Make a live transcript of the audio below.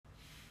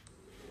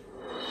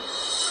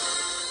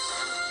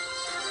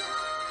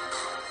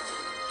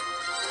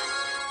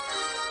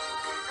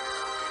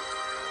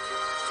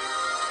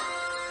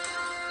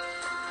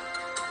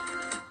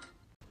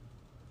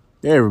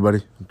Hey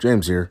everybody,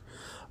 James here.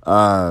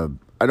 I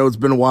know it's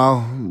been a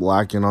while,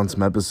 lacking on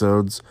some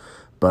episodes,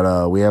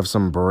 but we have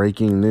some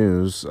breaking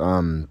news.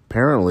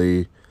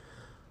 Apparently,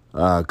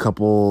 a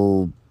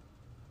couple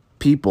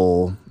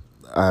people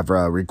have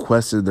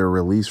requested their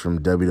release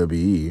from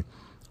WWE.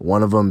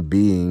 One of them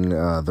being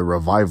the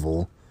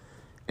Revival,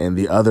 and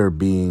the other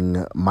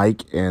being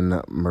Mike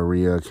and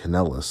Maria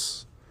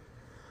Kanellis.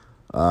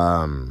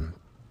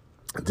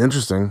 It's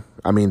interesting.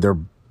 I mean, they're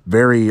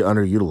very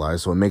underutilized,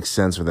 so it makes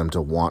sense for them to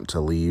want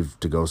to leave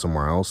to go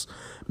somewhere else.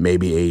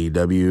 Maybe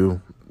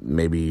AEW,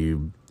 maybe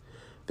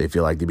they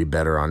feel like they'd be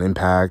better on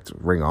Impact,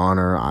 Ring of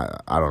Honor,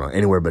 I don't know,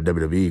 anywhere but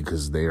WWE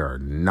because they are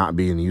not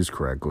being used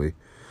correctly.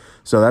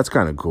 So that's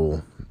kind of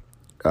cool.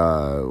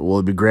 Will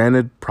it be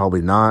granted?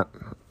 Probably not.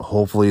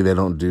 Hopefully they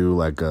don't do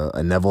like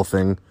a Neville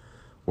thing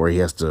where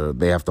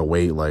they have to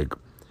wait like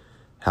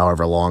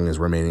however long is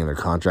remaining in their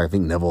contract. I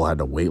think Neville had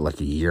to wait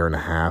like a year and a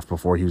half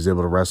before he was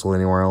able to wrestle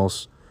anywhere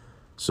else.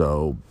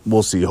 So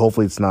we'll see.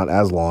 Hopefully it's not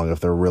as long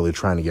if they're really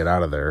trying to get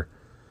out of there.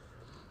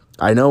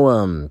 I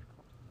know,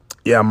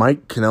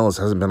 Mike Kanellis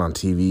hasn't been on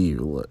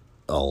TV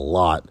a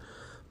lot,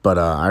 but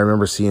I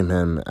remember seeing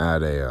him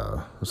at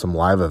some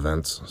live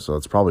events, so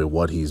it's probably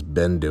what he's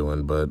been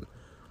doing, but,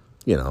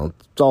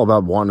 it's all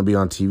about wanting to be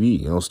on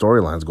TV,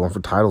 storylines, going for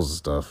titles and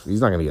stuff.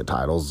 He's not going to get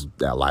titles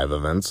at live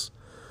events,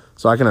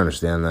 so I can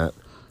understand that.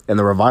 And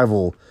the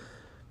Revival,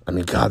 I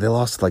mean, God, they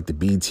lost like the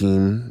B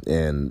team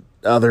and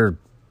other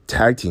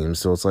tag teams,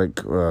 so it's like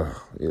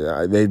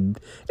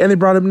they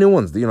brought up new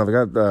ones. They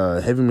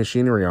got Heavy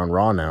Machinery on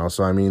Raw now,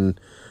 so I mean,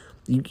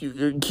 you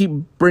keep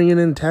bringing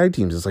in tag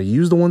teams. It's like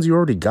use the ones you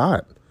already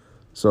got.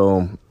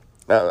 So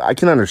I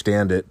can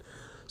understand it.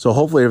 So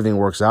hopefully everything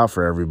works out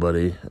for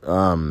everybody.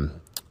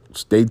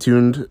 Stay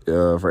tuned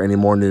for any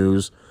more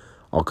news.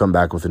 I'll come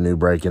back with a new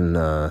breaking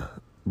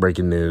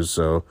news.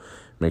 So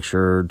make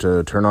sure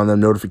to turn on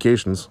them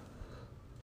notifications.